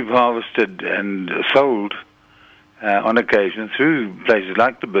 we've harvested and sold on occasion through places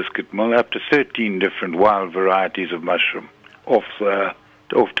like the biscuit mill up to 13 different wild varieties of mushroom off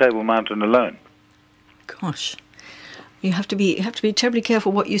Table Mountain alone. Gosh, you have to be terribly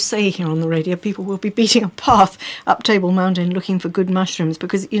careful what you say here on the radio. People will be beating a path up Table Mountain looking for good mushrooms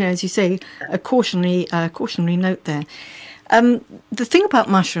because, as you say, a cautionary note there. The thing about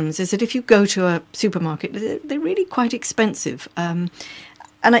mushrooms is that if you go to a supermarket, they're really quite expensive. And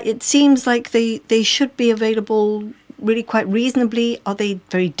it seems like they should be available really quite reasonably. Are they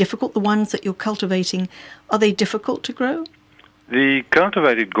very difficult, the ones that you're cultivating? Are they difficult to grow? The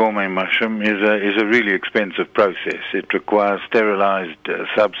cultivated gourmet mushroom is a really expensive process. It requires sterilized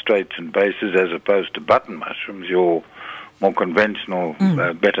substrates and bases as opposed to button mushrooms, your more conventional,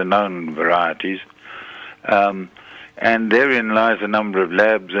 better-known varieties. And therein lies a number of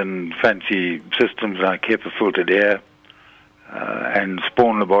labs and fancy systems like HEPA-filtered air and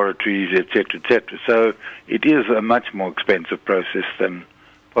spawn laboratories, etc., etc. So it is a much more expensive process than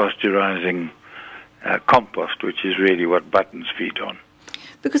pasteurizing compost, which is really what buttons feed on.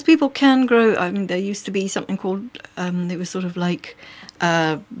 Because people can grow, there used to be something called, they were sort of like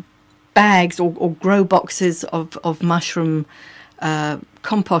bags or grow boxes of mushroom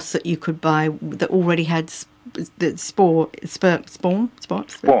compost that you could buy that already had the spawn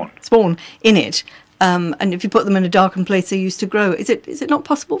in it. And if you put them in a darkened place, they used to grow. Is it not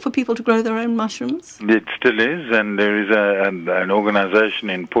possible for people to grow their own mushrooms? It still is, and there is an organisation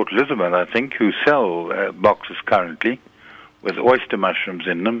in Port Elizabeth, I think, who sell boxes currently with oyster mushrooms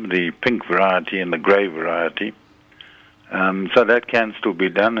in them, the pink variety and the grey variety. So that can still be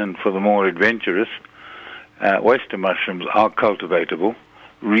done, and for the more adventurous, oyster mushrooms are cultivatable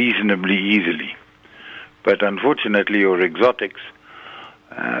reasonably easily. But unfortunately, your exotics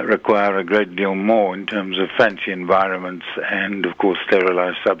require a great deal more in terms of fancy environments and, of course,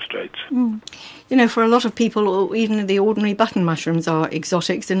 sterilized substrates. You know, for a lot of people, or even the ordinary button mushrooms are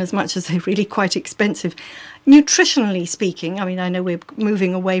exotics in as much as they're really quite expensive. Nutritionally speaking, I mean, I know we're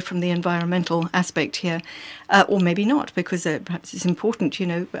moving away from the environmental aspect here, or maybe not, because perhaps it's important, you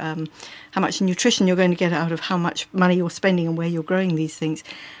know, how much nutrition you're going to get out of how much money you're spending and where you're growing these things.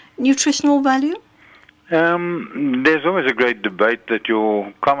 Nutritional value? There's always a great debate that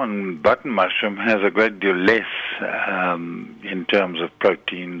your common button mushroom has a great deal less in terms of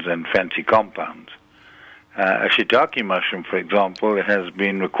proteins and fancy compounds. A shiitake mushroom, for example, has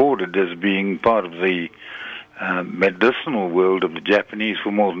been recorded as being part of the medicinal world of the Japanese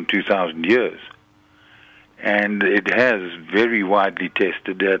for more than 2,000 years. And it has very widely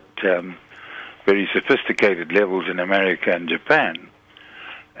tested at very sophisticated levels in America and Japan.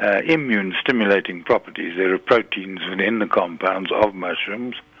 Immune-stimulating properties. There are proteins within the compounds of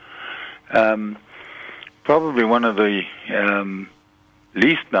mushrooms. Probably one of the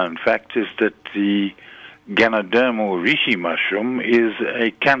least known facts is that the Ganoderma or reishi mushroom is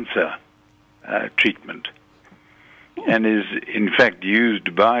a cancer treatment and is in fact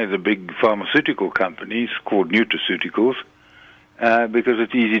used by the big pharmaceutical companies called nutraceuticals because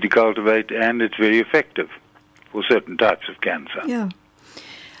it's easy to cultivate and it's very effective for certain types of cancer. Yeah.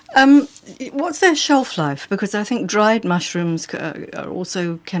 What's their shelf life? Because I think dried mushrooms are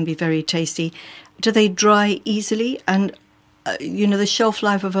also can be very tasty. Do they dry easily? And you know, the shelf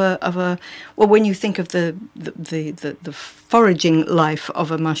life of a well, when you think of the foraging life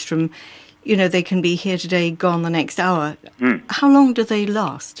of a mushroom, you know, they can be here today, gone the next hour. How long do they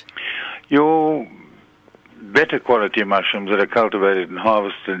last? Your better quality mushrooms that are cultivated and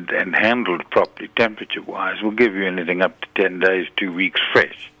harvested and handled properly, temperature-wise, will give you anything up to 10 days, 2 weeks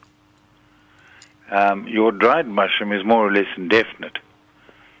fresh. Your dried mushroom is more or less indefinite.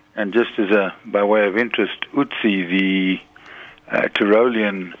 And just as by way of interest, Utsi, the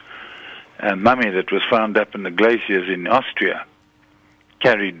Tyrolean mummy that was found up in the glaciers in Austria,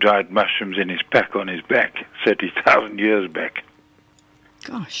 carried dried mushrooms in his pack on his back 30,000 years back.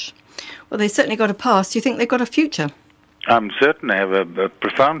 Gosh. Well, they certainly got a past. Do you think they've got a future? I'm certain they have a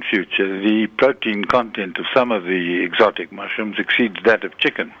profound future. The protein content of some of the exotic mushrooms exceeds that of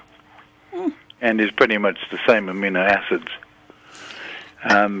chicken. And is pretty much the same amino acids.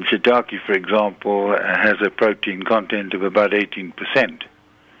 Shiitake, for example, has a protein content of about 18%.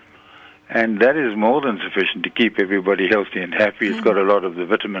 And that is more than sufficient to keep everybody healthy and happy. It's got a lot of the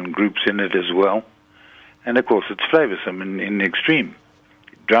vitamin groups in it as well. And, of course, it's flavoursome in the extreme.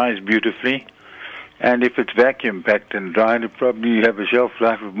 It dries beautifully. And if it's vacuum-packed and dried, it probably have a shelf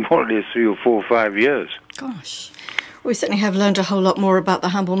life of more or less 3 or 4 or 5 years. Gosh. We certainly have learned a whole lot more about the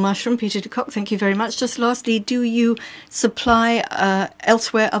humble mushroom. Peter de Kock, thank you very much. Just lastly, do you supply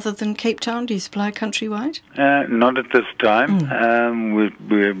elsewhere other than Cape Town? Do you supply countrywide? Not at this time.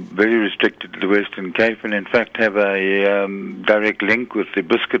 We're very restricted to the Western Cape and in fact have a direct link with the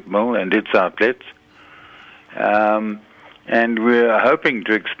biscuit mill and its outlets. And we're hoping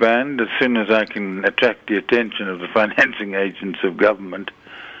to expand as soon as I can attract the attention of the financing agents of government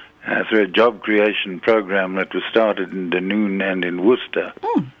through a job creation program that was started in Dunoon and in Worcester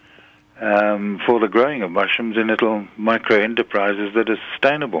for the growing of mushrooms in little micro-enterprises that are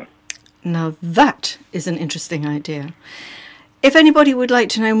sustainable. Now that is an interesting idea. If anybody would like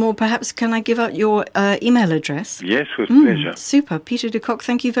to know more, perhaps can I give out your email address? Yes, with pleasure. Super. Peter de Kock,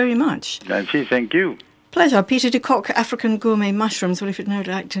 thank you very much. Nancy, thank you. Pleasure. Peter de Kock, African Gourmet Mushrooms. Well, if you'd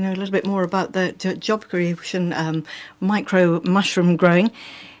like to know a little bit more about the job creation micro mushroom growing,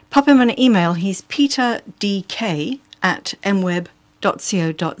 pop him an email. He's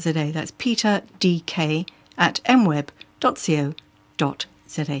peterdk@mweb.co.za. That's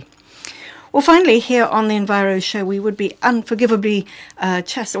peterdk@mweb.co.za. Well, finally, here on the Enviro Show, we would be unforgivably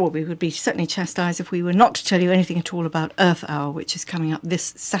we would be certainly chastised if we were not to tell you anything at all about Earth Hour, which is coming up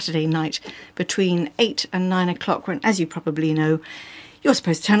this Saturday night between 8 and 9 o'clock, when, as you probably know, you're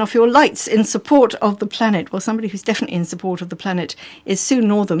supposed to turn off your lights in support of the planet. Well, somebody who's definitely in support of the planet is Sue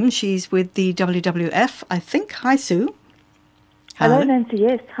Northam. She's with the WWF, I think. Hi, Sue. Hello, Nancy.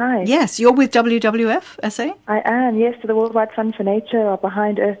 Yes, hi. Yes, you're with WWF, SA? I am, yes. The Worldwide Fund for Nature are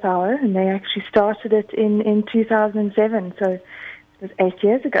behind Earth Hour, and they actually started it in 2007, so it was 8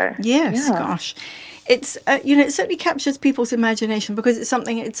 years ago. Yes, gosh. It's, it certainly captures people's imagination because it's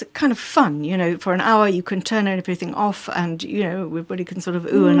kind of fun, for an hour you can turn everything off and, everybody can sort of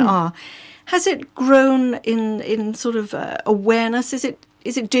ooh and ah. Has it grown in sort of awareness? Is it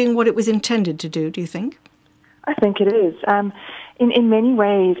doing what it was intended to do you think? I think it is. In many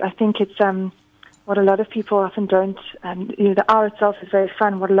ways, I think it's what a lot of people often don't. The hour itself is very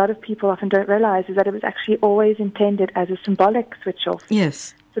fun. What a lot of people often don't realize is that it was actually always intended as a symbolic switch off.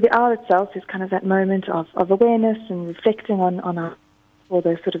 Yes. So the hour itself is kind of that moment of awareness and reflecting on our, or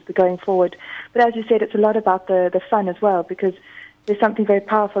the sort of the going forward. But as you said, it's a lot about the fun as well, because there's something very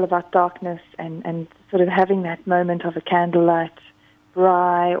powerful about darkness and sort of having that moment of a candlelight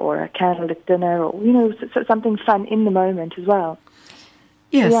braai or a candlelit dinner, or something fun in the moment as well.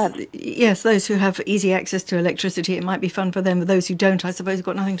 Yes, yes. Those who have easy access to electricity, it might be fun for them. But those who don't, I suppose, have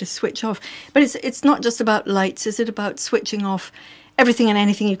got nothing to switch off. But it's not just about lights. Is it about switching off everything and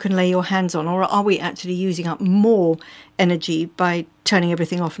anything you can lay your hands on, or are we actually using up more energy by turning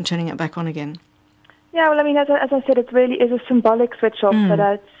everything off and turning it back on again? Yeah, well, I mean, as I said, it really is a symbolic switch off. But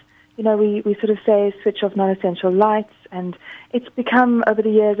it's, we sort of say switch off non-essential lights, and it's become over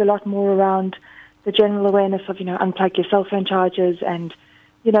the years a lot more around the general awareness of unplug your cell phone chargers and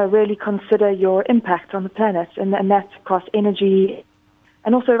really consider your impact on the planet, and that's across energy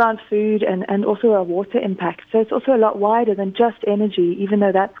and also around food and also our water impact. So it's also a lot wider than just energy, even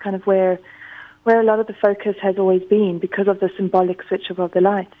though that's kind of where a lot of the focus has always been because of the symbolic switch off of the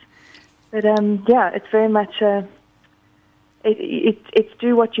lights. But it's very much it's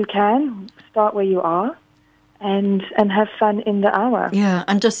do what you can, start where you are, and have fun in the hour. Yeah,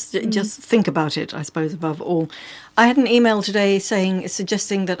 and just think about it, I suppose, above all. I had an email today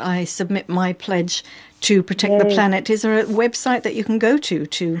suggesting that I submit my pledge to protect the planet. Is there a website that you can go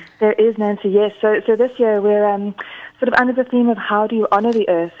to? There is, Nancy, yes. So this year we're sort of under the theme of how do you honour the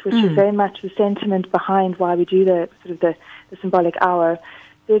earth, which is very much the sentiment behind why we do the symbolic hour.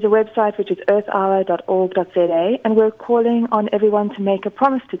 There's a website which is earthhour.org.za, and we're calling on everyone to make a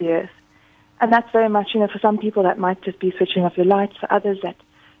promise to the earth. And that's very much, for some people that might just be switching off your lights. For others,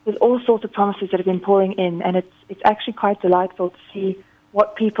 there's all sorts of promises that have been pouring in, and it's actually quite delightful to see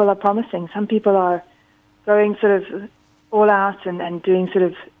what people are promising. Some people are going sort of all out and doing sort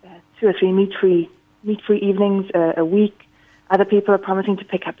of 2 or 3 meat-free evenings a week. Other people are promising to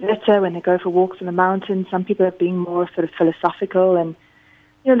pick up litter when they go for walks in the mountains. Some people are being more sort of philosophical and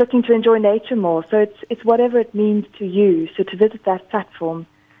looking to enjoy nature more. So it's whatever it means to you. So to visit that platform,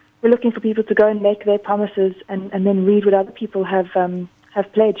 we're looking for people to go and make their promises and then read what other people have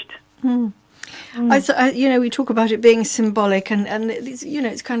pledged. We talk about it being symbolic, and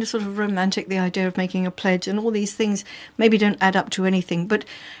it's kind of sort of romantic, the idea of making a pledge, and all these things maybe don't add up to anything. But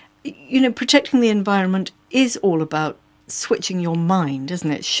protecting the environment is all about switching your mind,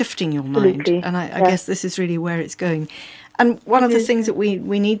 isn't it? Shifting your mind. Absolutely. And I guess this is really where it's going. And one of the things that we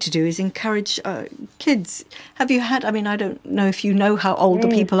need to do is encourage kids. Have you had, I don't know if you know how old the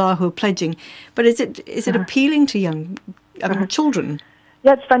people are who are pledging, but is it appealing to young children?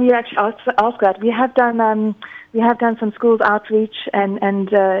 Yeah, it's funny you actually ask that. We have done some schools outreach and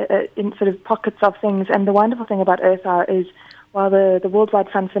in sort of pockets of things. And the wonderful thing about Earth Hour is, while the Worldwide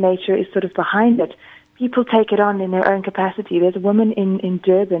Fund for Nature is sort of behind it, people take it on in their own capacity. There's a woman in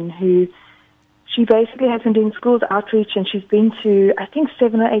Durban who, she basically has been doing schools outreach, and she's been to, I think,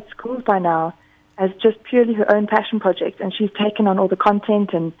 7 or 8 schools by now as just purely her own passion project. And she's taken on all the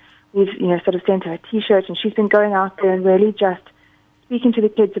content, and we've, sort of sent her a T-shirt, and she's been going out there and really just speaking to the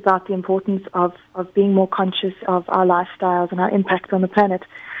kids about the importance of being more conscious of our lifestyles and our impact on the planet.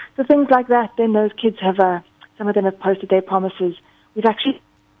 So things like that, then those kids have, some of them have posted their promises. We've actually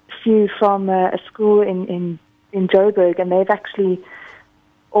a few from a school in Joburg, and they've actually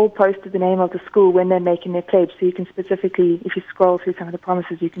all posted the name of the school when they're making their pledge, so you can specifically, if you scroll through some of the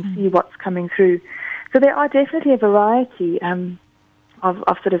promises, you can see what's coming through. So there are definitely a variety of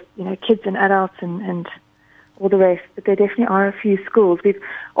sort of, kids and adults and all the rest, but there definitely are a few schools. We've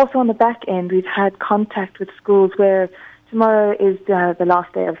also, on the back end, we've had contact with schools where tomorrow is the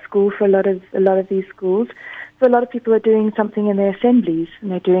last day of school for a lot of these schools. So a lot of people are doing something in their assemblies,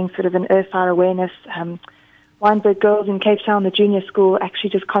 and they're doing sort of an Earth Hour awareness. Weinberg Girls in Cape Town, the junior school,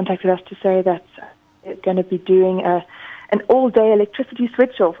 actually just contacted us to say that they're going to be doing an all-day electricity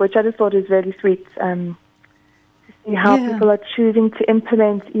switch-off, which I just thought is really sweet, to see how people are choosing to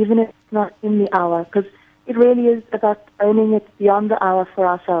implement, even if it's not in the hour, because it really is about owning it beyond the hour for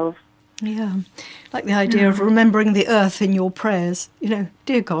ourselves. Yeah, like the idea of remembering the earth in your prayers.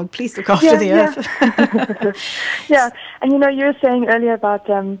 Dear God, please look after the earth. Yeah, and you were saying earlier about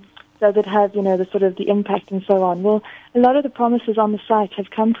does it have, the sort of the impact and so on. Well, a lot of the promises on the site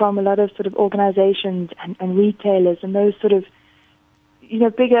have come from a lot of sort of organizations and retailers and those sort of,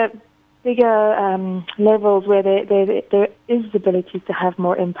 bigger levels where there is the ability to have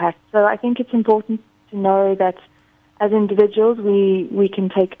more impact. So I think it's important to know that as individuals, we can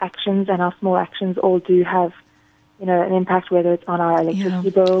take actions, and our small actions all do have an impact, whether it's on our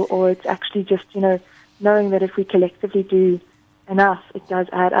electricity bill or it's actually just, knowing that if we collectively do enough, it does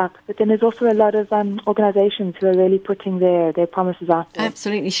add up. But then there's also a lot of organisations who are really putting their promises out there.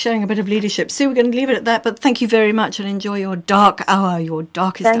 Absolutely, showing a bit of leadership. Sue, we're going to leave it at that, but thank you very much and enjoy your dark hour, your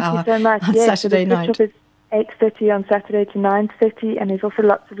darkest hour. Thank you so much. On Saturday night. So the workshop is 8:30 on Saturday to 9:30, and there's also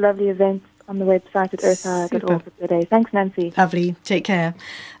lots of lovely events on the website at earthhour.org.za. Thanks, Nancy. Lovely. Take care.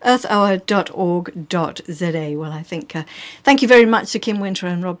 earthhour.org.za. Well, I think, thank you very much to Kim Winter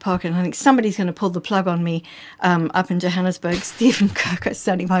and Rob Parker. And I think somebody's going to pull the plug on me up in Johannesburg. Stephen Kirk is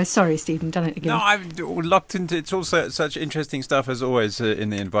standing by. Sorry, Stephen, done it again. No, I'm locked into it's also such interesting stuff as always in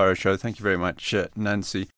the Enviro Show. Thank you very much, Nancy.